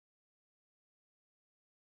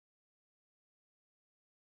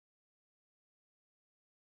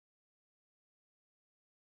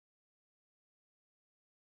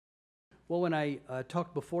Well, when I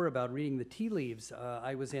talked before about reading the tea leaves,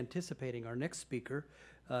 I was anticipating our next speaker,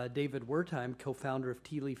 David Wertime, co-founder of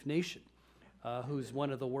Tea Leaf Nation, who's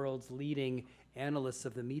one of the world's leading analysts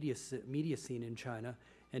of the media scene in China.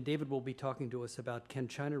 And David will be talking to us about, can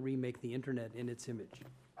China remake the internet in its image?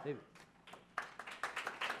 David.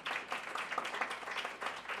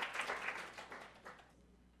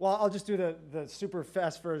 Well, I'll just do the super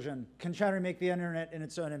fast version. Can China remake the internet in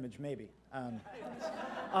its own image? Maybe.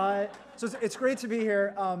 So it's great to be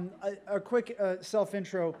here. A quick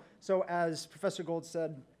self-intro. So as Professor Gold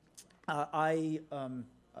said, I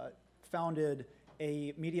founded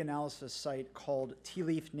a media analysis site called Tea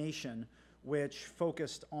Leaf Nation, which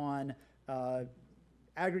focused on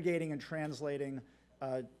aggregating and translating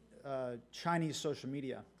Chinese social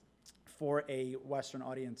media for a Western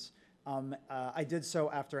audience. I did so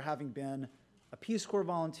after having been a Peace Corps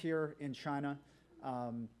volunteer in China.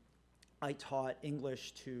 I taught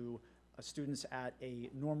English to students at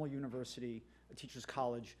a normal university, a teacher's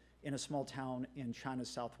college, in a small town in China's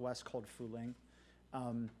southwest called Fuling.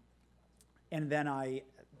 And then I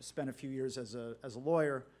spent a few years as a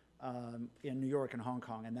lawyer in New York and Hong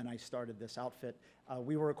Kong, and then I started this outfit.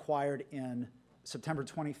 We were acquired in September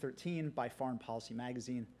 2013 by Foreign Policy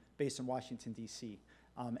magazine, based in Washington, D.C.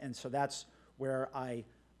 And so that's where I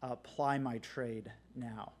ply my trade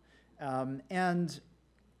now. And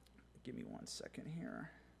give me 1 second here.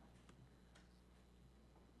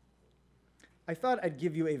 I thought I'd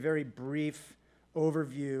give you a very brief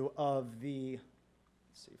overview of the,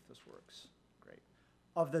 let's see if this works, great,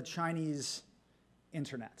 of the Chinese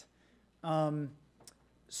internet.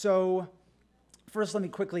 So first, let me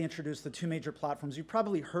quickly introduce the two major platforms. You've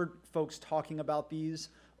probably heard folks talking about these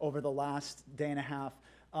over the last day and a half.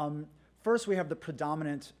 First, we have the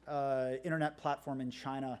predominant internet platform in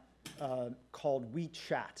China called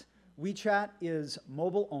WeChat. WeChat is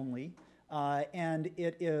mobile only, and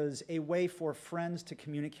it is a way for friends to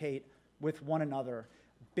communicate with one another,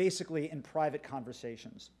 basically in private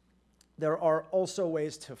conversations. There are also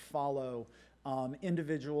ways to follow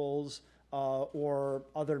individuals or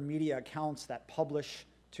other media accounts that publish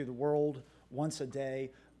to the world once a day,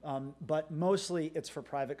 but mostly it's for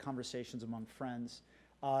private conversations among friends.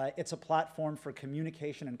 It's a platform for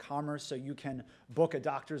communication and commerce, so you can book a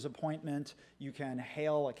doctor's appointment, you can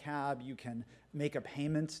hail a cab, you can make a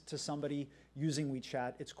payment to somebody using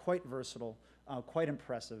WeChat. It's quite versatile, quite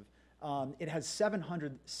impressive. It has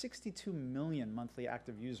 762 million monthly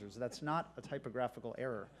active users. That's not a typographical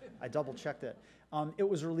error. I double-checked it. It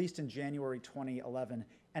was released in January 2011,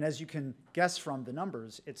 and as you can guess from the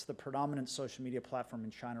numbers, it's the predominant social media platform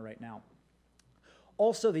in China right now.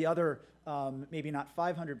 Also, the other, maybe not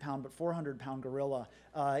 500-pound, but 400-pound gorilla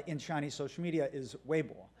in Chinese social media is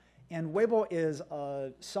Weibo. And Weibo is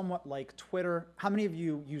somewhat like Twitter. How many of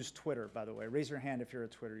you use Twitter, by the way? Raise your hand if you're a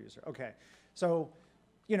Twitter user. Okay. So,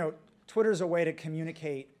 you know, Twitter is a way to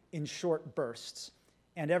communicate in short bursts.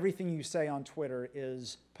 And everything you say on Twitter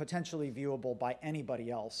is potentially viewable by anybody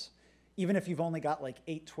else. Even if you've only got like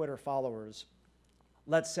 8 Twitter followers,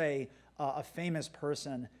 let's say a famous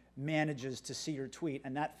person manages to see your tweet,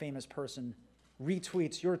 and that famous person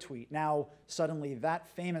retweets your tweet. Now, suddenly, that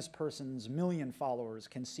famous person's million followers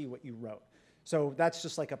can see what you wrote. So that's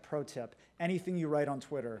just like a pro tip. Anything you write on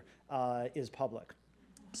Twitter is public.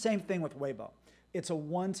 Same thing with Weibo. It's a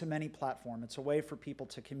one-to-many platform. It's a way for people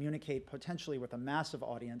to communicate potentially with a massive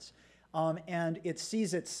audience. And it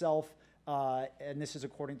sees itself, and this is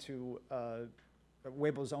according to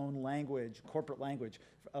Weibo's own language, corporate language,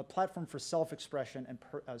 a platform for self-expression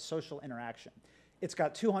and social interaction. It's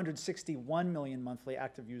got 261 million monthly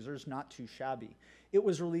active users, not too shabby. It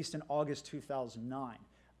was released in August 2009.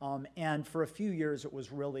 And for a few years, it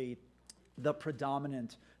was really the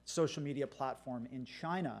predominant social media platform in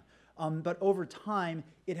China. But over time,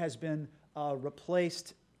 it has been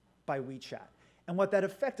replaced by WeChat. And what that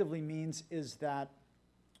effectively means is that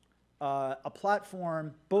a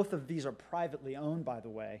platform, both of these are privately owned, by the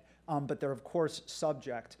way, but they're, of course,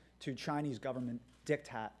 subject to Chinese government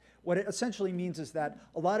diktat. What it essentially means is that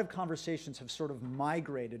a lot of conversations have sort of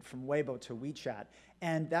migrated from Weibo to WeChat,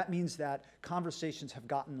 and that means that conversations have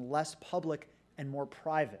gotten less public and more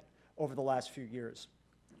private over the last few years,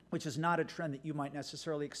 which is not a trend that you might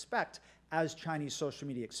necessarily expect as Chinese social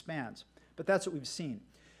media expands. But that's what we've seen.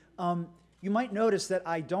 You might notice that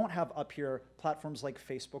I don't have up here platforms like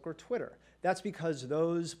Facebook or Twitter. That's because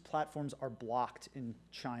those platforms are blocked in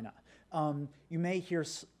China. You may hear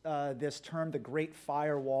this term, the Great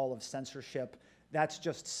Firewall of Censorship. That's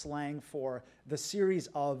just slang for the series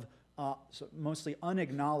of mostly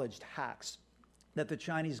unacknowledged hacks that the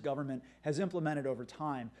Chinese government has implemented over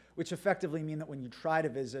time, which effectively mean that when you try to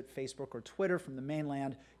visit Facebook or Twitter from the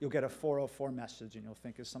mainland, you'll get a 404 message and you'll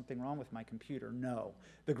think, is something wrong with my computer? No,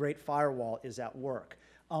 the Great Firewall is at work.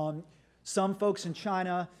 Some folks in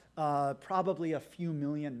China, probably a few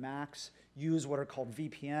million max, use what are called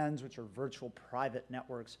VPNs, which are virtual private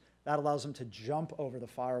networks. That allows them to jump over the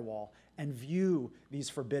firewall and view these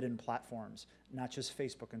forbidden platforms, not just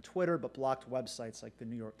Facebook and Twitter, but blocked websites like the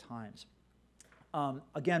New York Times.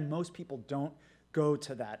 Again, most people don't go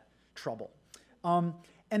to that trouble. And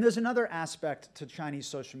there's another aspect to Chinese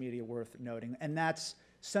social media worth noting, and that's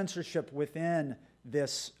censorship within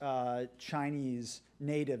this Chinese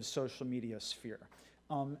native social media sphere.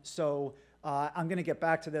 I'm going to get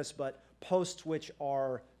back to this, but posts which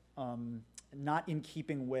are not in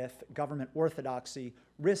keeping with government orthodoxy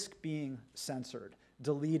risk being censored,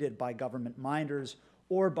 deleted by government minders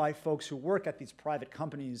or by folks who work at these private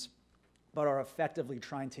companies but are effectively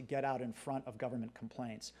trying to get out in front of government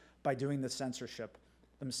complaints by doing the censorship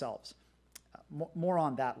themselves. More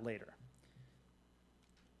on that later.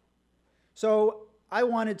 So I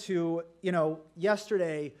wanted to,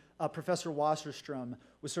 yesterday Professor Wasserstrom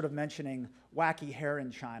was sort of mentioning wacky hair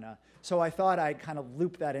in China. So I thought I'd kind of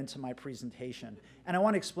loop that into my presentation. And I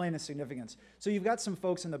want to explain the significance. So you've got some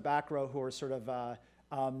folks in the back row who are sort of,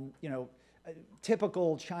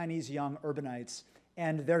 typical Chinese young urbanites.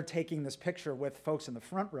 And they're taking this picture with folks in the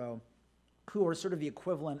front row who are sort of the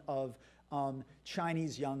equivalent of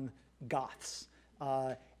Chinese young goths.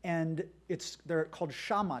 And they're called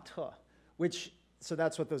shamate, so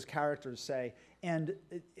that's what those characters say. And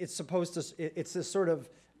it's this sort of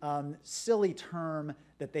silly term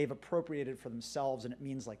that they've appropriated for themselves, and it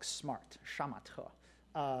means like smart,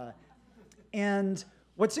 shamate. And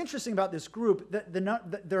what's interesting about this group,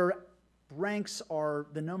 their ranks are,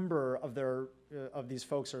 the number of these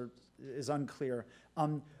folks is unclear.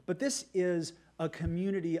 But this is a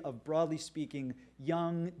community of, broadly speaking,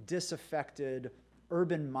 young, disaffected,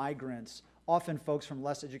 urban migrants, often folks from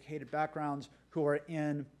less educated backgrounds who are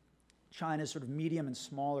in China's sort of medium and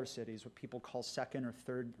smaller cities, what people call second or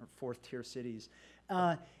third or fourth tier cities.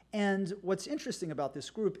 And what's interesting about this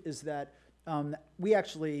group is that we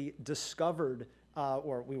actually discovered,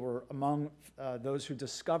 or we were among those who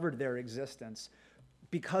discovered their existence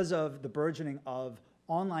because of the burgeoning of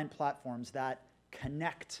online platforms that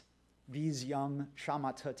connect these young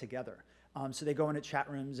shamate together. So they go into chat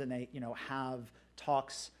rooms and they have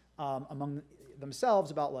talks among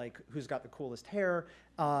themselves about like who's got the coolest hair.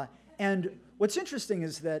 And what's interesting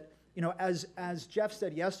is that, as Jeff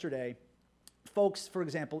said yesterday, folks, for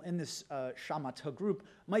example, in this shamate group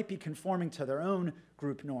might be conforming to their own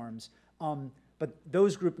group norms, but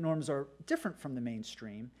those group norms are different from the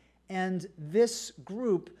mainstream. And this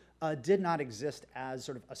group did not exist as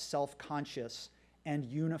sort of a self-conscious and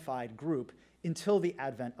unified group until the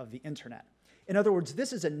advent of the internet. In other words,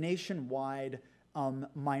 this is a nationwide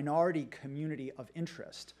minority community of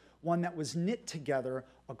interest, one that was knit together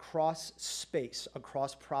across space,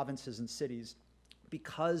 across provinces and cities,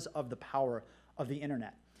 because of the power of the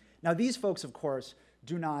internet. Now, these folks, of course,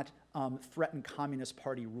 do not threaten Communist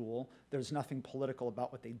Party rule. There's nothing political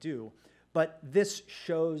about what they do. But this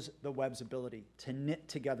shows the web's ability to knit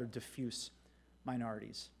together diffuse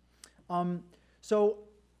minorities. So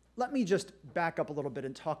let me just back up a little bit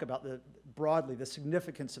and talk about broadly the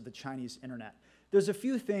significance of the Chinese internet. There's a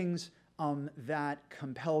few things that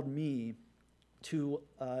compelled me to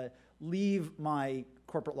leave my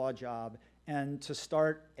corporate law job and to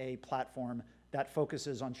start a platform that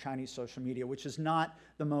focuses on Chinese social media, which is not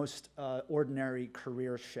the most ordinary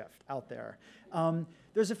career shift out there.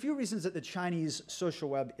 There's a few reasons that the Chinese social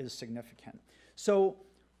web is significant. So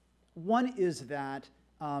one is that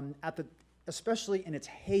especially in its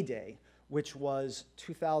heyday, which was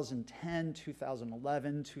 2010,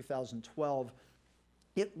 2011, 2012,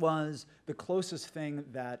 it was the closest thing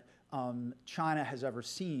that China has ever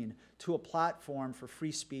seen to a platform for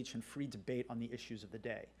free speech and free debate on the issues of the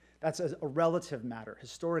day. That's a relative matter,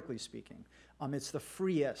 historically speaking. It's the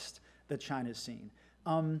freest that China's seen.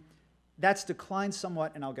 That's declined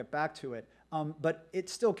somewhat, and I'll get back to it, but it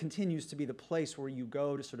still continues to be the place where you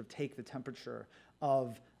go to sort of take the temperature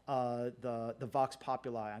of the vox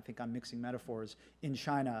populi. I think I'm mixing metaphors in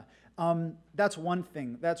China. That's one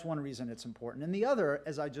thing. That's one reason it's important. And the other,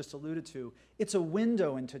 as I just alluded to, it's a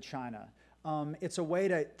window into China. It's a way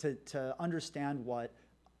to understand what,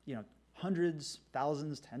 hundreds,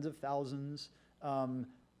 thousands, tens of thousands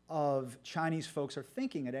of Chinese folks are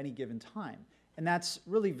thinking at any given time. And that's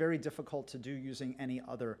really very difficult to do using any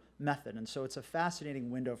other method. And so it's a fascinating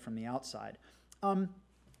window from the outside.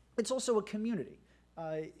 It's also a community.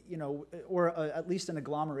 at least an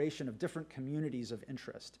agglomeration of different communities of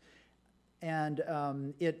interest. And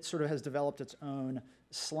it sort of has developed its own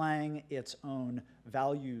slang, its own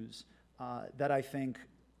values that I think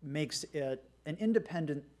makes it an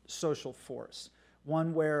independent social force,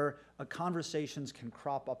 one where conversations can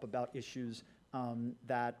crop up about issues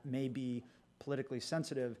that may be politically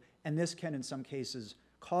sensitive, and this can, in some cases,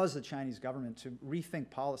 cause the Chinese government to rethink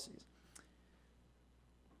policies.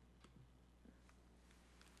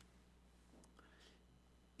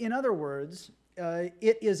 In other words,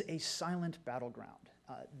 it is a silent battleground.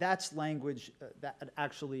 That's language that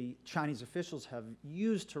actually Chinese officials have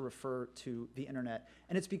used to refer to the internet,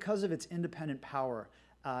 and it's because of its independent power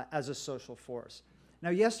as a social force.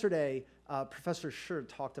 Now, yesterday, Professor Shi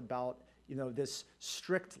talked about this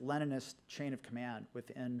strict Leninist chain of command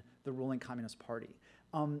within the ruling Communist Party.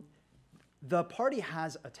 The party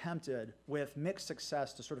has attempted, with mixed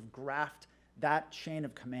success, to sort of graft that chain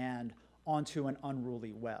of command onto an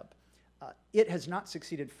unruly web. It has not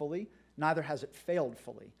succeeded fully, neither has it failed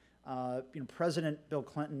fully. President Bill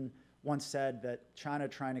Clinton once said that China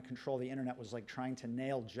trying to control the internet was like trying to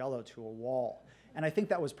nail Jell-O to a wall. And I think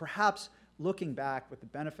that was perhaps, looking back with the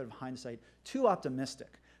benefit of hindsight, too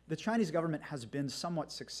optimistic. The Chinese government has been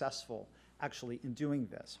somewhat successful, actually, in doing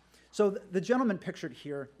this. So the gentleman pictured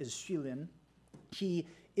here is Xu Lin. He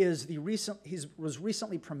was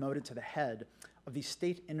recently promoted to the head of the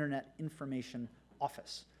State Internet Information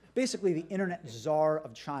Office, basically the Internet Czar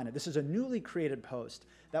of China. This is a newly created post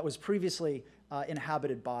that was previously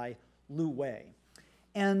inhabited by Lu Wei.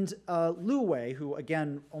 And Lu Wei, who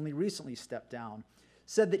again only recently stepped down,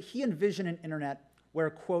 said that he envisioned an internet where,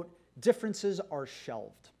 quote, differences are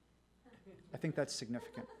shelved. I think that's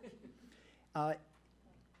significant.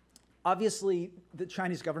 Obviously, the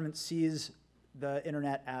Chinese government sees the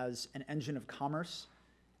internet as an engine of commerce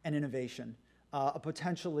and innovation, a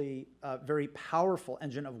potentially very powerful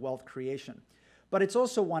engine of wealth creation. But it's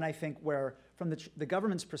also one, I think, where, from the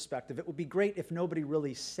government's perspective, it would be great if nobody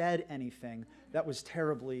really said anything that was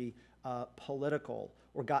terribly political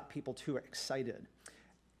or got people too excited.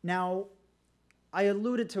 Now, I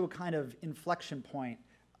alluded to a kind of inflection point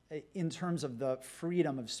in terms of the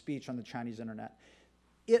freedom of speech on the Chinese internet.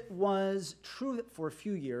 It was true that for a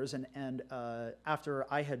few years, and after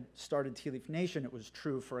I had started Tea Leaf Nation, it was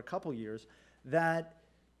true for a couple years, that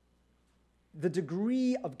the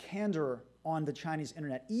degree of candor on the Chinese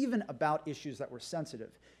internet, even about issues that were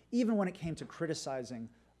sensitive, even when it came to criticizing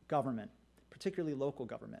government, particularly local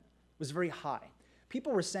government, was very high.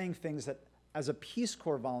 People were saying things that, as a Peace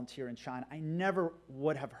Corps volunteer in China, I never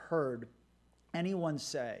would have heard anyone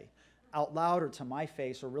say out loud or to my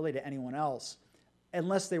face or really to anyone else,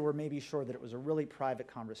 unless they were maybe sure that it was a really private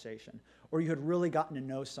conversation or you had really gotten to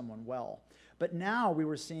know someone well. But now we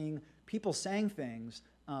were seeing people saying things,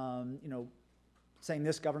 saying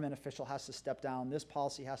this government official has to step down, this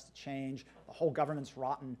policy has to change, the whole government's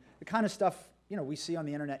rotten, the kind of stuff we see on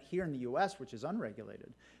the internet here in the US, which is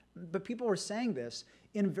unregulated. But people were saying this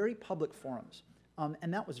in very public forums,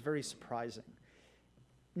 and that was very surprising.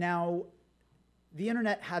 Now, the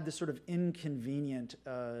internet had this sort of inconvenient,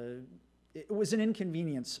 it was an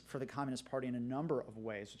inconvenience for the Communist Party in a number of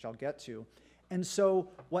ways, which I'll get to. And so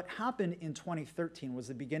what happened in 2013 was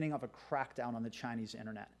the beginning of a crackdown on the Chinese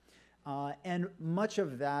internet. And much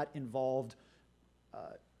of that involved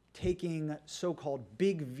taking so-called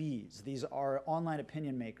big Vs. These are online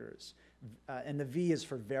opinion makers, and the V is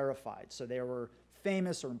for verified. So they were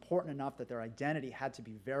famous or important enough that their identity had to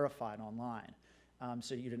be verified online.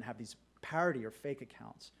 So you didn't have these parody or fake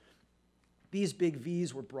accounts. These big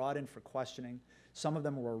Vs were brought in for questioning. Some of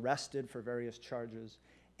them were arrested for various charges.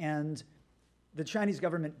 And the Chinese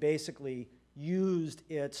government basically used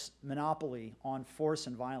its monopoly on force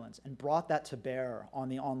and violence and brought that to bear on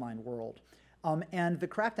the online world. And the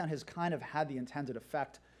crackdown has kind of had the intended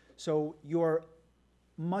effect. So you're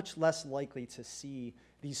much less likely to see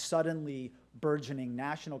these suddenly burgeoning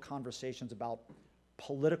national conversations about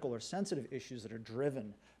political or sensitive issues that are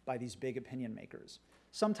driven by these big opinion makers.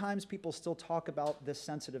 Sometimes people still talk about this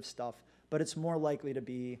sensitive stuff, but it's more likely to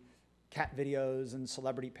be cat videos and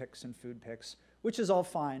celebrity pics and food pics, which is all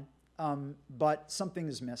fine, but something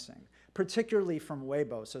is missing, particularly from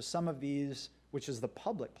Weibo. So some of these, which is the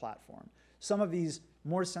public platform, some of these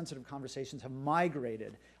more sensitive conversations have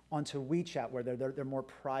migrated onto WeChat, where they're more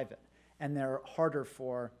private and they're harder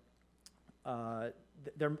for,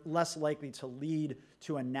 they're less likely to lead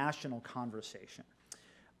to a national conversation.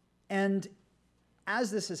 And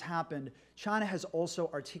as this has happened, China has also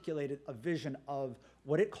articulated a vision of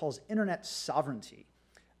what it calls internet sovereignty.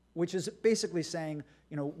 which is basically saying,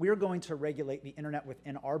 we're going to regulate the internet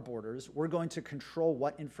within our borders. We're going to control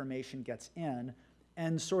what information gets in,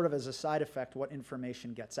 and sort of as a side effect, what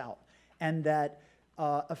information gets out. And that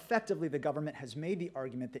effectively the government has made the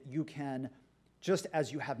argument that you can, just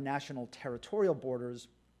as you have national territorial borders,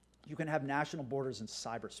 you can have national borders in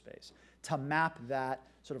cyberspace to map that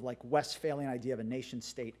sort of like Westphalian idea of a nation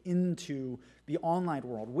state into the online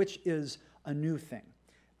world, which is a new thing.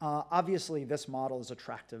 Obviously, this model is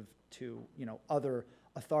attractive to other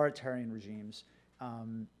authoritarian regimes,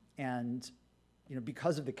 and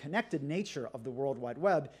because of the connected nature of the World Wide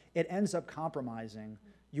Web, it ends up compromising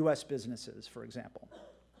U.S. businesses, for example.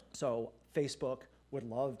 So Facebook would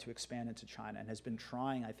love to expand into China and has been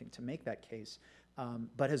trying, I think, to make that case,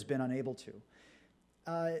 but has been unable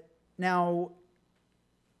to. Now,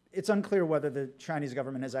 it's unclear whether the Chinese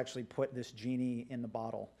government has actually put this genie in the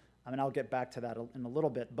bottle. I mean, I'll get back to that in a little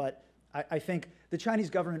bit, but I think the Chinese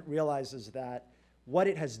government realizes that what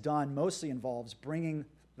it has done mostly involves bringing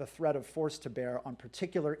the threat of force to bear on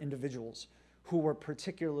particular individuals who were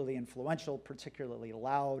particularly influential, particularly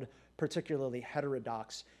loud, particularly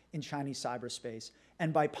heterodox in Chinese cyberspace.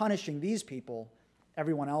 And by punishing these people,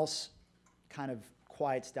 everyone else kind of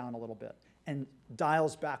quiets down a little bit and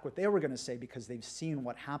dials back what they were going to say because they've seen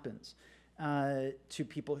what happens to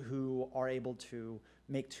people who are able to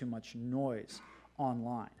make too much noise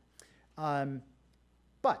online.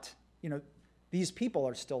 But these people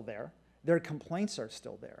are still there. Their complaints are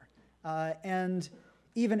still there. And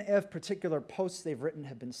even if particular posts they've written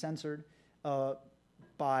have been censored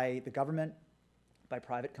by the government, by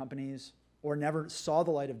private companies, or never saw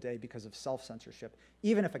the light of day because of self-censorship,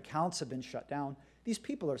 even if accounts have been shut down, these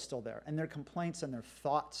people are still there, and their complaints and their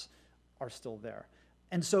thoughts are still there.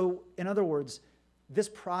 And so, in other words, this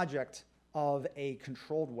project of a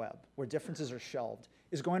controlled web, where differences are shelved,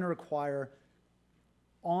 is going to require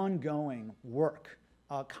ongoing work,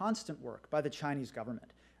 constant work by the Chinese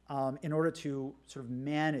government in order to sort of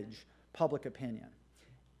manage public opinion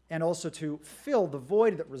and also to fill the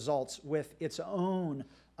void that results with its own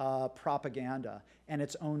propaganda and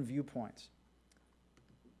its own viewpoints.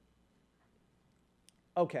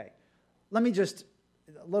 Okay, let me just,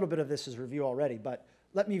 a little bit of this is review already, but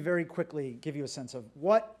let me very quickly give you a sense of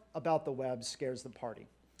what about the web scares the party.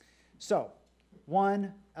 So,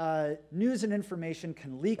 one, news and information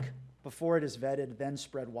can leak before it is vetted, then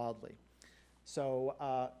spread wildly. So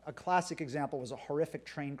a classic example was a horrific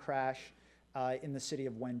train crash in the city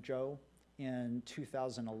of Wenzhou in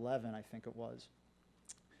 2011, I think it was.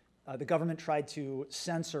 The government tried to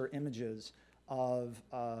censor images of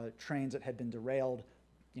trains that had been derailed,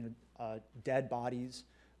 dead bodies,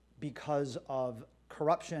 because of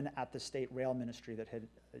corruption at the state rail ministry that had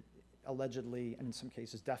allegedly, and in some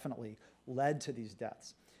cases definitely, led to these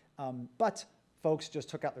deaths. But folks just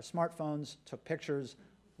took out their smartphones, took pictures,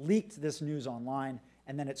 leaked this news online,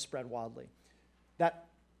 and then it spread wildly. That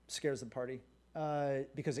scares the party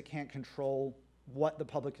because it can't control what the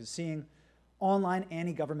public is seeing. Online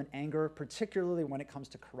anti-government anger, particularly when it comes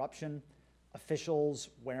to corruption, officials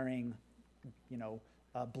wearing,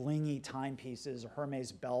 blingy timepieces or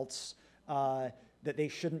Hermes belts that they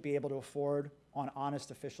shouldn't be able to afford on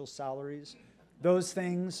honest official salaries. Those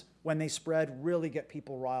things, when they spread, really get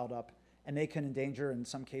people riled up, and they can endanger, in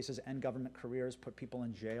some cases, end government careers, put people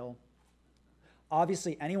in jail.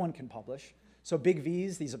 Obviously, anyone can publish. So big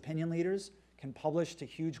Vs, these opinion leaders, can publish to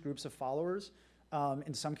huge groups of followers,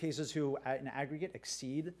 in some cases who, in aggregate,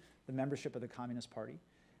 exceed the membership of the Communist Party.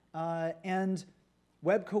 And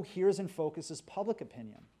web coheres and focuses public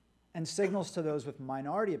opinion and signals to those with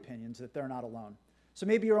minority opinions that they're not alone. So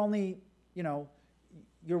maybe you're only,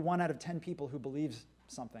 you're 1 out of 10 people who believes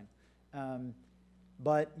something.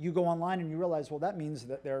 But you go online and you realize, well, that means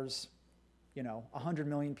that there's 100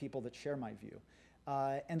 million people that share my view.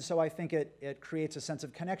 And so I think it creates a sense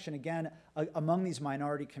of connection, again, among these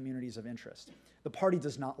minority communities of interest. The party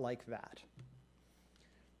does not like that.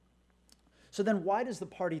 So then why does the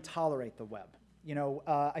party tolerate the web?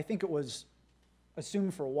 I think it was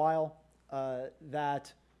assumed for a while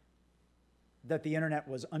that the internet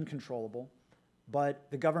was uncontrollable, but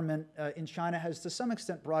the government in China has to some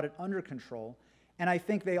extent brought it under control, and I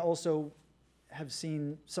think they also have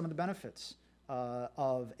seen some of the benefits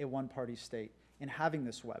of a one-party state in having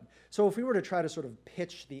this web. So if we were to try to sort of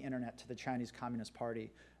pitch the internet to the Chinese Communist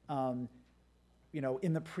Party, in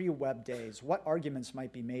the pre-web days, what arguments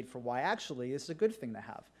might be made for why actually it's a good thing to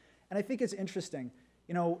have? And I think it's interesting.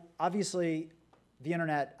 Obviously, the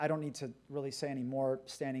internet, I don't need to really say any more,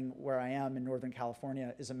 standing where I am in Northern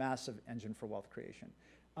California, is a massive engine for wealth creation.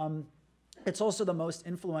 It's also the most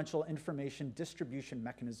influential information distribution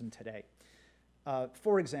mechanism today.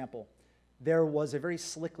 For example, there was a very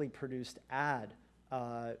slickly produced ad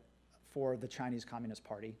for the Chinese Communist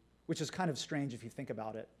Party, which is kind of strange if you think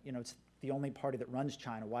about it. You know, it's the only party that runs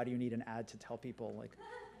China. Why do you need an ad to tell people? Like,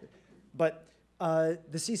 but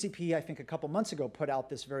the CCP, I think a couple months ago, put out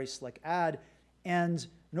this very slick ad, and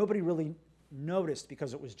nobody really noticed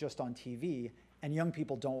because it was just on TV, and young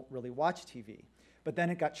people don't really watch TV. But then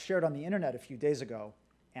it got shared on the internet a few days ago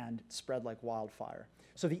and spread like wildfire.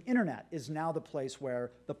 So the internet is now the place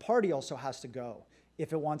where the party also has to go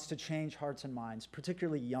if it wants to change hearts and minds,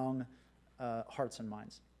 particularly young hearts and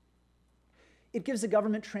minds. It gives the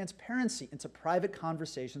government transparency into private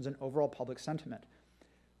conversations and overall public sentiment.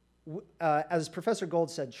 As Professor Gold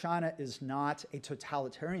said, China is not a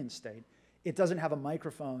totalitarian state. It doesn't have a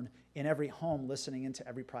microphone in every home listening into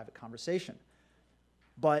every private conversation.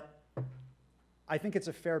 But I think it's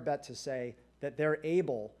a fair bet to say that they're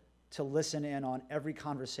able to listen in on every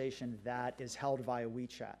conversation that is held via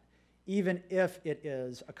WeChat, even if it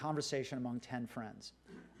is a conversation among 10 friends.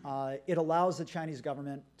 It allows the Chinese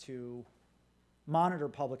government to monitor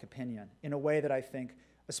public opinion in a way that I think,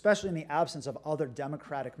 especially in the absence of other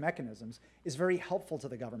democratic mechanisms, is very helpful to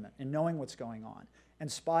the government in knowing what's going on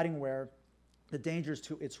and spotting where the dangers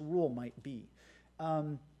to its rule might be.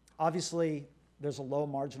 Obviously, there's a low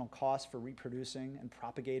marginal cost for reproducing and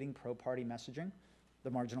propagating pro-party messaging, the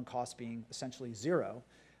marginal cost being essentially zero.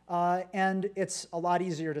 And it's a lot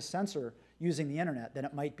easier to censor using the internet than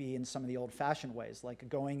it might be in some of the old-fashioned ways, like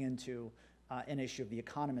going into an issue of The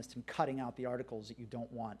Economist and cutting out the articles that you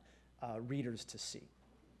don't want readers to see.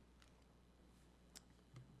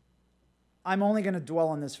 I'm only going to dwell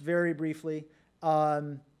on this very briefly.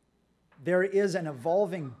 There is an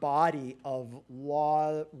evolving body of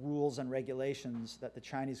law, rules, and regulations that the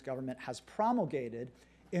Chinese government has promulgated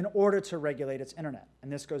in order to regulate its internet.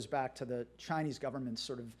 And this goes back to the Chinese government's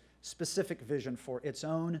sort of specific vision for its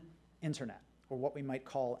own internet, or what we might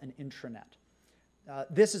call an intranet.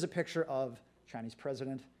 This is a picture of Chinese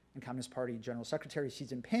President and Communist Party General Secretary Xi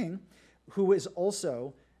Jinping, who is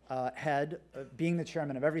also being the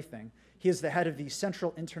chairman of everything. He is the head of the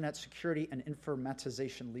Central Internet Security and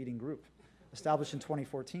Informatization Leading Group, established in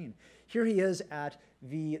 2014. Here he is at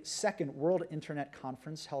the second World Internet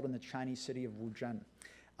Conference held in the Chinese city of Wuzhen.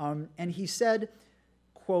 And he said,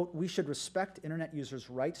 quote, "We should respect internet users'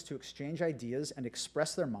 rights to exchange ideas and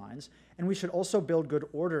express their minds, and we should also build good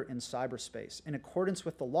order in cyberspace in accordance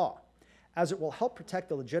with the law, as it will help protect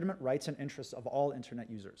the legitimate rights and interests of all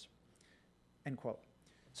internet users," end quote.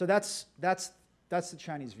 So that's the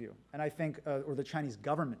Chinese view, and I think, or the Chinese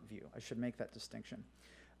government view, I should make that distinction.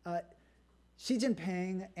 Xi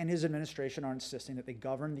Jinping and his administration are insisting that they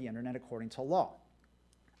govern the internet according to law.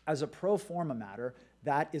 As a pro forma matter,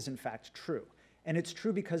 that is in fact true. And it's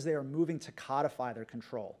true because they are moving to codify their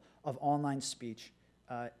control of online speech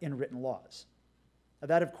in written laws. Now,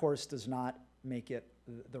 that, of course, does not make it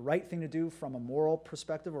the right thing to do from a moral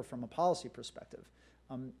perspective or from a policy perspective,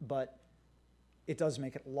 but it does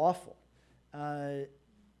make it lawful.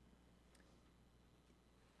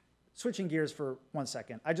 Switching gears for 1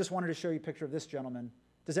 second, I just wanted to show you a picture of this gentleman.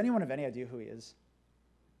 Does anyone have any idea who he is?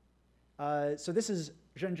 So this is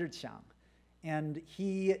Zhen Zhiqiang, and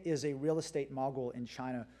he is a real estate mogul in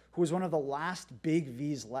China who was one of the last big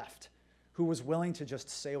V's left, who was willing to just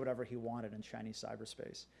say whatever he wanted in Chinese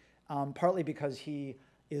cyberspace, partly because he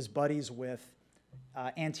is buddies with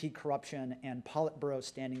anti-corruption and Politburo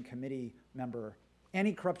Standing Committee member,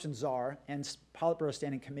 anti-corruption czar and Politburo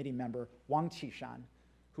Standing Committee member Wang Qishan,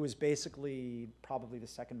 who is basically probably the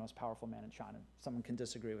second most powerful man in China. Someone can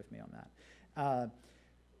disagree with me on that.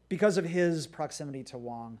 Because of his proximity to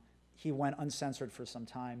Wang, he went uncensored for some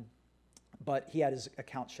time, but he had his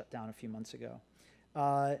account shut down a few months ago.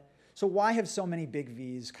 So why have so many big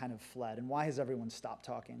V's kind of fled, and why has everyone stopped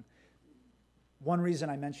talking? One reason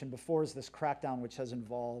I mentioned before is this crackdown, which has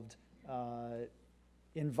involved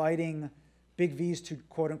inviting big V's to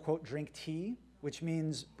quote-unquote drink tea, which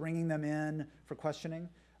means bringing them in for questioning,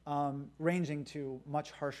 ranging to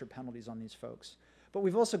much harsher penalties on these folks. But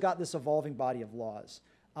we've also got this evolving body of laws.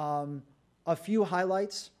 A few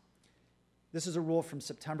highlights. This is a rule from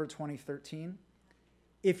September 2013.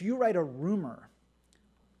 If you write a rumor,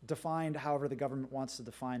 defined however the government wants to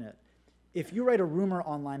define it, if you write a rumor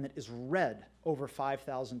online that is read over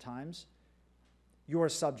 5,000 times, you are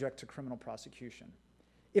subject to criminal prosecution.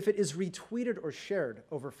 If it is retweeted or shared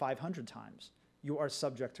over 500 times, you are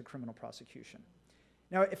subject to criminal prosecution.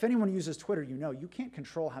 Now, if anyone uses Twitter, you know you can't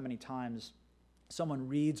control how many times someone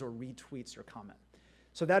reads or retweets your comment.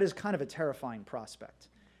 So that is kind of a terrifying prospect.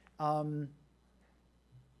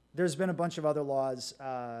 There's been a bunch of other laws.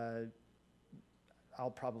 I'll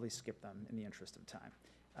probably skip them in the interest of time.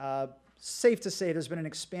 Safe to say there's been an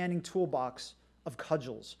expanding toolbox of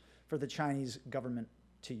cudgels for the Chinese government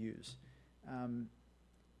to use.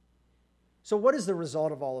 So what is the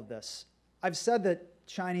result of all of this? I've said that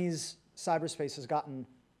Chinese cyberspace has gotten,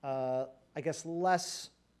 I guess, less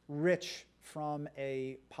rich from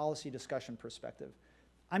a policy discussion perspective.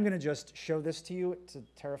 I'm going to just show this to you to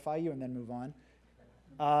terrify you and then move on.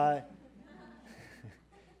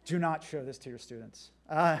 Do not show this to your students.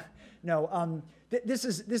 This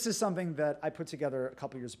is something that I put together a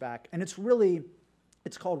couple years back, and it's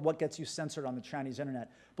called What Gets You Censored on the Chinese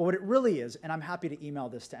Internet. But what it really is, and I'm happy to email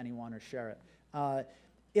this to anyone or share it,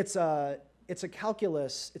 it's the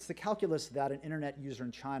calculus that an internet user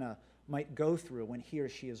in China might go through when he or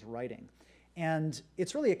she is writing. And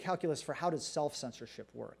it's really a calculus for how does self-censorship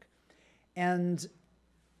work. And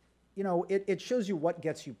it shows you what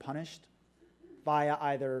gets you punished via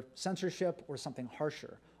either censorship or something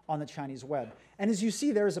harsher on the Chinese web. And as you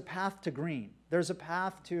see, there's a path to green. There's a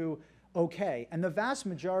path to okay. And the vast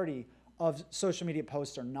majority of social media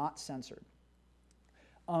posts are not censored.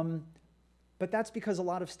 But that's because a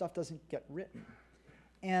lot of stuff doesn't get written.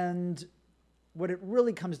 And what it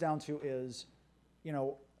really comes down to is,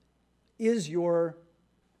 is your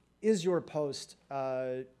post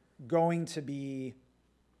going to be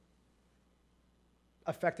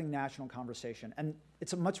affecting national conversation? And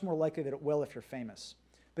it's much more likely that it will if you're famous.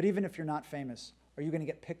 But even if you're not famous, are you going to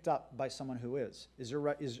get picked up by someone who is? Is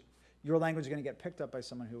your language going to get picked up by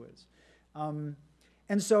someone who is? And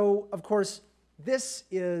so, of course, this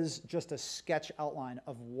is just a sketch outline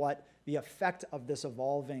of what the effect of this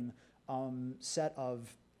evolving set of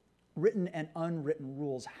written and unwritten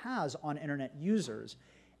rules has on internet users.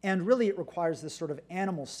 And really, it requires this sort of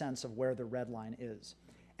animal sense of where the red line is.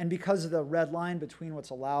 And because the red line between what's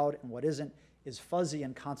allowed and what isn't is fuzzy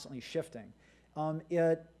and constantly shifting,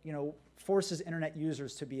 it forces internet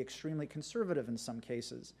users to be extremely conservative in some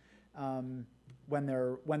cases when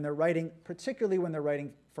they're writing, particularly when they're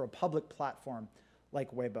writing for a public platform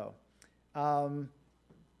like Weibo. I'll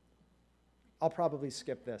probably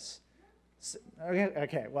skip this.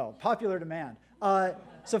 Okay, well, popular demand.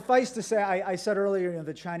 Suffice to say, I said earlier,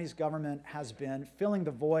 the Chinese government has been filling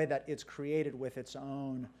the void that it's created with its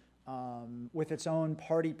own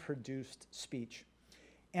party-produced speech.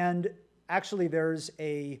 And actually, there's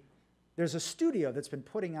a studio that's been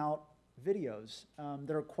putting out videos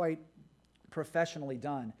that are quite professionally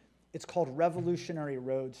done. It's called Revolutionary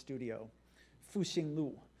Road Studio,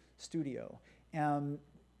 Fuxinglu Studio.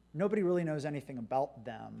 Nobody really knows anything about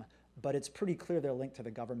them, but it's pretty clear they're linked to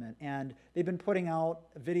the government. And they've been putting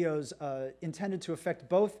out videos intended to affect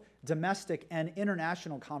both domestic and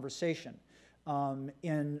international conversation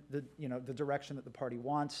in the direction that the party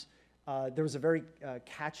wants. There was a very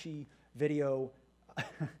catchy video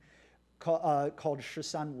called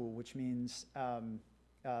Shisanwu, which means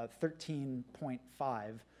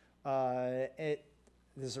 13.5.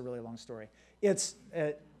 This is a really long story. It's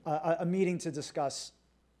a meeting to discuss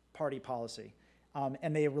party policy.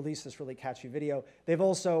 And they released this really catchy video. They've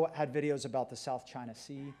also had videos about the South China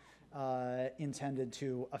Sea intended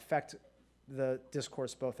to affect the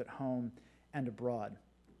discourse both at home and abroad.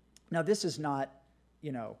 Now, this is not,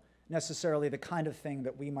 necessarily the kind of thing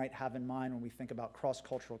that we might have in mind when we think about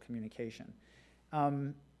cross-cultural communication.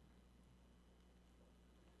 And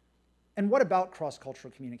what about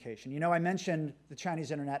cross-cultural communication? I mentioned the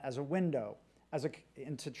Chinese internet as a window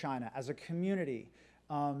into China, as a community,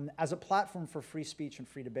 as a platform for free speech and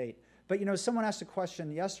free debate. But someone asked a question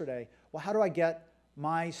yesterday, well, how do I get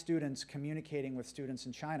my students communicating with students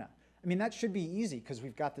in China? I mean, that should be easy because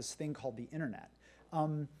we've got this thing called the internet.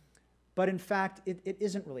 But in fact, it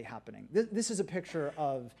isn't really happening. This is a picture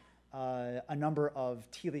of a number of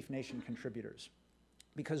Tea Leaf Nation contributors,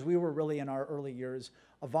 because we were really in our early years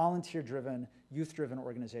a volunteer-driven, youth-driven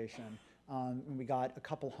organization. And we got a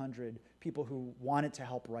couple hundred people who wanted to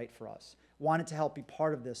help write for us, wanted to help be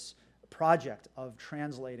part of this project of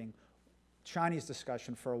translating Chinese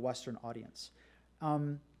discussion for a Western audience.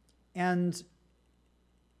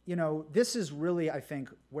 This is really, I think,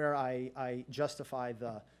 where I justify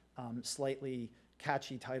the slightly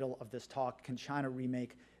catchy title of this talk, Can China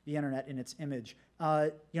Remake the Internet in Its Image?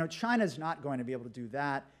 China's not going to be able to do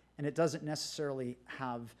that, and it doesn't necessarily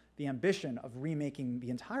have the ambition of remaking the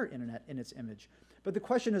entire internet in its image. But the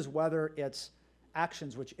question is whether its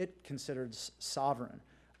actions, which it considers sovereign,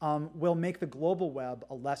 will make the global web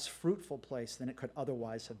a less fruitful place than it could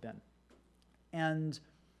otherwise have been. And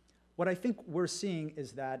what I think we're seeing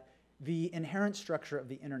is that the inherent structure of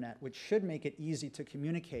the internet, which should make it easy to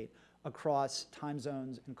communicate across time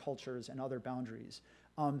zones and cultures and other boundaries,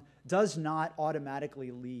 does not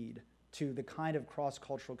automatically lead to the kind of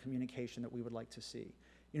cross-cultural communication that we would like to see.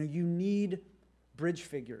 You need bridge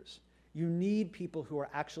figures. You need people who are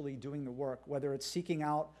actually doing the work, whether it's seeking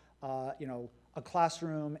out a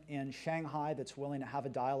classroom in Shanghai that's willing to have a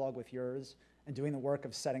dialogue with yours and doing the work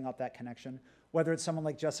of setting up that connection, whether it's someone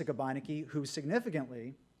like Jessica Beinecke, who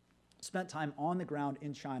significantly spent time on the ground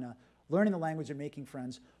in China, learning the language and making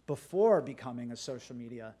friends before becoming a social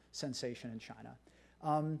media sensation in China.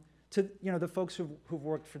 To the folks who've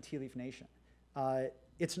worked for Tea Leaf Nation.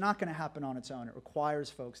 It's not going to happen on its own. It requires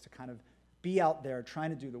folks to kind of be out there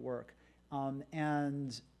trying to do the work.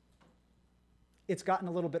 And it's gotten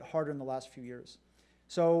a little bit harder in the last few years.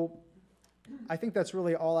 So I think that's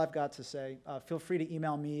really all I've got to say. Feel free to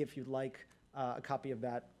email me if you'd like a copy of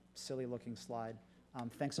that silly-looking slide.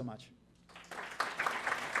 Thanks so much.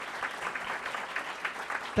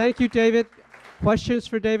 Thank you, David. Questions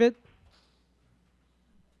for David?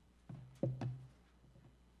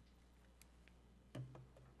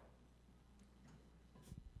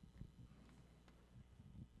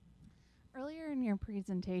 Earlier in your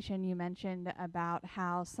presentation, you mentioned about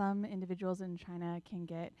how some individuals in China can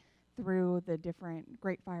get through the different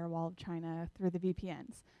Great Firewall of China through the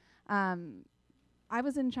VPNs. I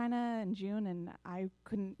was in China in June and I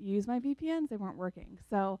couldn't use my VPNs, they weren't working.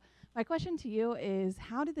 So my question to you is,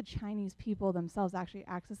 how do the Chinese people themselves actually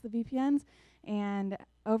access the VPNs? And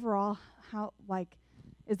overall,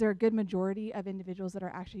 is there a good majority of individuals that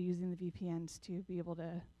are actually using the VPNs to be able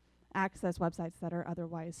to access websites that are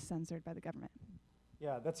otherwise censored by the government?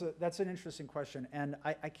 Yeah, that's an interesting question. And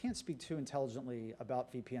I can't speak too intelligently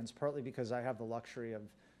about VPNs, partly because I have the luxury of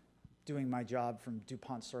doing my job from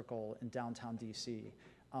DuPont Circle in downtown DC.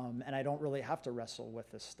 And I don't really have to wrestle with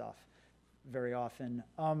this stuff very often.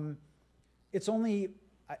 It's only,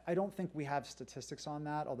 I don't think we have statistics on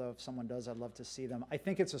that, although if someone does, I'd love to see them. I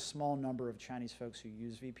think it's a small number of Chinese folks who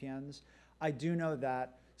use VPNs. I do know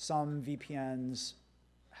that some VPNs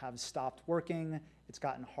have stopped working. It's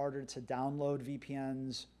gotten harder to download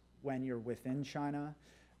VPNs when you're within China.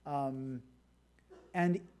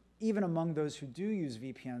 And even among those who do use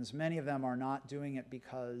VPNs, many of them are not doing it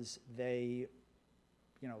because they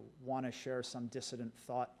want to share some dissident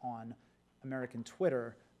thought on American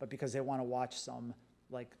Twitter, but because they want to watch some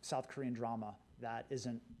South Korean drama that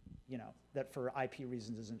isn't, that for IP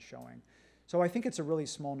reasons isn't showing. So I think it's a really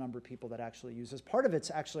small number of people that actually use this. Part of it's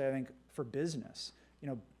actually, I think, for business.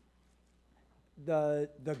 The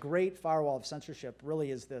Great Firewall of Censorship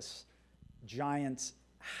really is this giant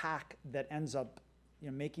hack that ends up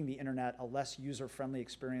making the internet a less user-friendly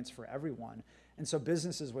experience for everyone. And so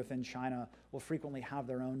businesses within China will frequently have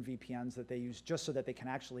their own VPNs that they use just so that they can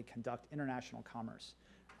actually conduct international commerce.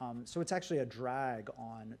 So it's actually a drag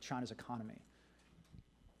on China's economy.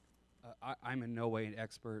 I'm in no way an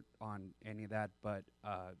expert on any of that, but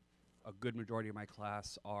a good majority of my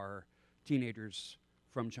class are teenagers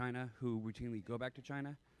from China who routinely go back to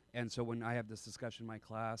China. And so when I have this discussion in my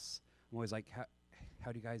class, I'm always like,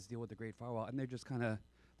 how do you guys deal with the Great Firewall? And they're just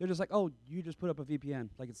like, oh, you just put up a VPN,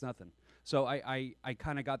 like it's nothing. So I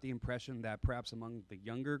kind of got the impression that perhaps among the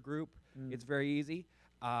younger group, it's very easy.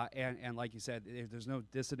 And like you said, there's no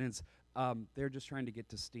dissidence. They're just trying to get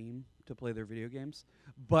to Steam to play their video games.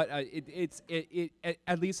 But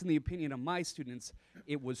at least in the opinion of my students,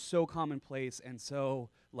 it was so commonplace and so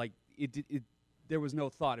there was no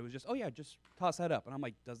thought. It was just, oh yeah, just toss that up. And I'm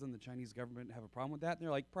like, doesn't the Chinese government have a problem with that? And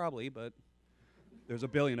they're like, probably, but there's a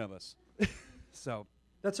billion of us. So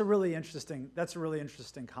that's a really interesting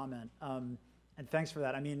comment. And thanks for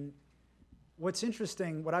that. I mean, what's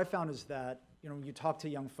interesting, what I found is that, when you talk to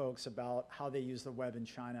young folks about how they use the web in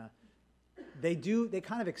China, they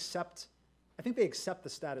kind of accept, I think they accept the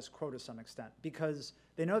status quo to some extent because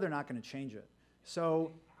they know they're not going to change it.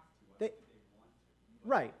 So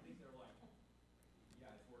right.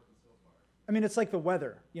 I mean, it's like the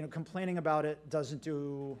weather. Complaining about it doesn't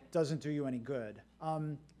do you any good.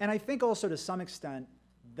 And I think also to some extent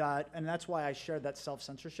that, and that's why I shared that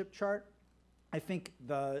self-censorship chart. I think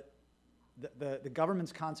the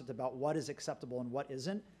government's concept about what is acceptable and what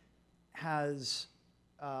isn't has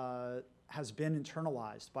been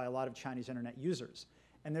internalized by a lot of Chinese internet users.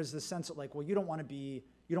 And there's this sense that well, you don't want to be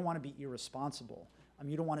irresponsible.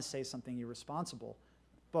 You don't want to say something irresponsible,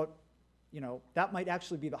 but that might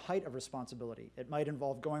actually be the height of responsibility. It might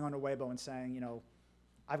involve going on to Weibo and saying,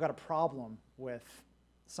 I've got a problem with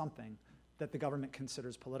something that the government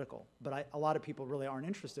considers political. But a lot of people really aren't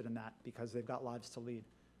interested in that because they've got lives to lead.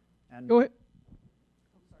 And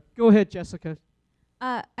Go ahead, Jessica.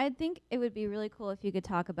 I think it would be really cool if you could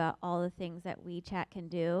talk about all the things that WeChat can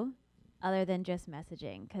do other than just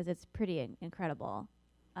messaging, because it's pretty incredible.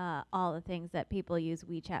 all the things that people use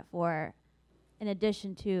WeChat for, in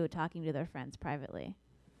addition to talking to their friends privately?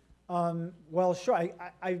 Well, sure.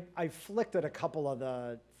 I flicked at a couple of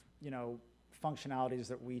the, functionalities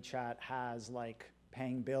that WeChat has, like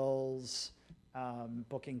paying bills,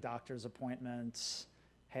 booking doctor's appointments,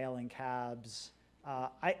 hailing cabs.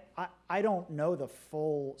 I don't know the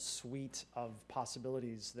full suite of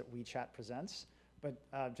possibilities that WeChat presents, but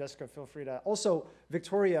Jessica, feel free to. Also,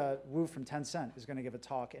 Victoria Wu from Tencent is going to give a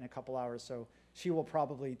talk in a couple hours, so she will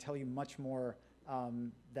probably tell you much more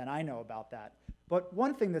than I know about that. But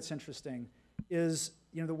one thing that's interesting is,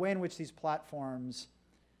 the way in which these platforms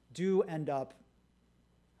do end up,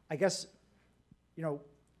 I guess,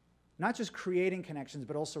 not just creating connections,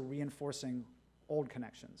 but also reinforcing old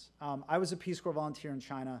connections. I was a Peace Corps volunteer in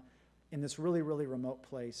China in this really, really remote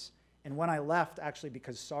place. And when I left, actually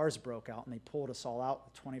because SARS broke out and they pulled us all out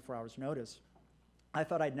with 24 hours notice, I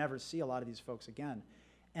thought I'd never see a lot of these folks again.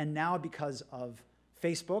 And now because of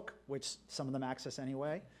Facebook, which some of them access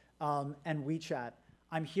anyway, and WeChat,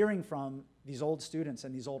 I'm hearing from these old students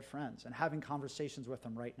and these old friends and having conversations with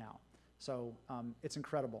them right now. So it's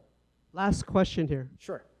incredible. Last question here.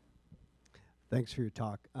 Sure. Thanks for your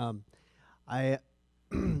talk. I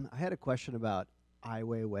had a question about Ai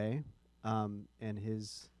Weiwei and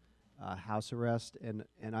his house arrest, and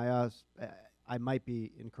I might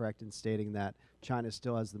be incorrect in stating that China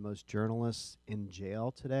still has the most journalists in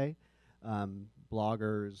jail today,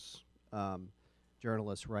 bloggers,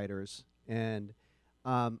 journalists, writers, and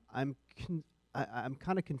I'm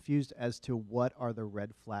kind of confused as to what are the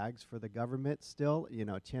red flags for the government still.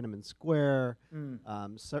 Tiananmen Square,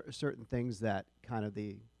 certain things that kind of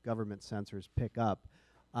the government censors pick up,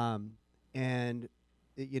 and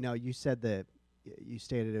you said that you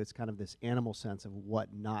stated it's kind of this animal sense of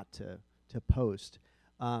what not to post.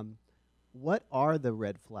 What are the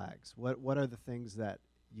red flags? What are the things that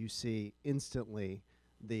you see instantly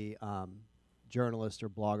the journalists or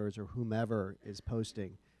bloggers or whomever is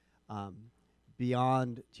posting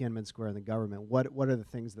beyond Tiananmen Square and the government? What are the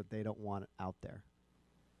things that they don't want out there?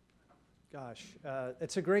 Gosh,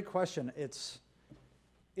 it's a great question. It's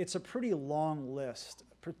a pretty long list,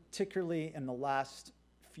 particularly in the last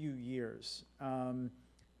few years.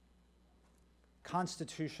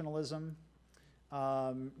 Constitutionalism,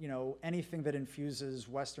 anything that infuses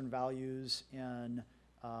Western values in,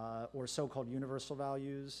 or so-called universal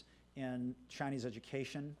values in Chinese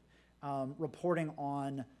education, reporting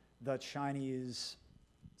on the Chinese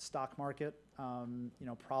stock market,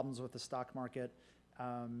 problems with the stock market.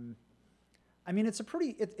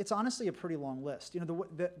 It's honestly a pretty long list.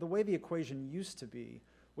 The way the equation used to be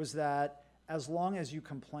was that as long as you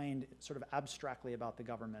complained sort of abstractly about the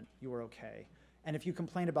government, you were okay. And if you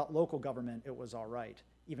complained about local government, it was all right,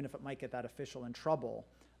 even if it might get that official in trouble,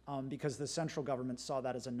 because the central government saw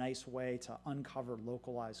that as a nice way to uncover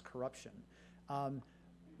localized corruption. Xi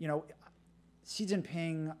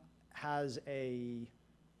Jinping has a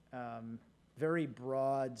very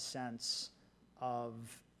broad sense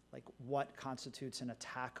of what constitutes an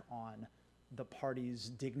attack on the party's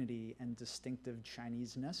dignity and distinctive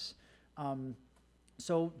Chineseness.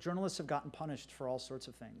 So journalists have gotten punished for all sorts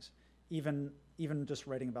of things, even just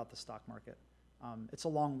writing about the stock market. It's a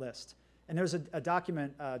long list. And there's a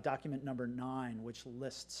document, document number 9, which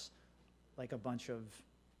lists a bunch of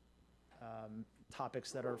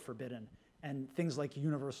topics that are forbidden. And things like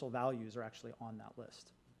universal values are actually on that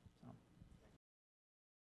list.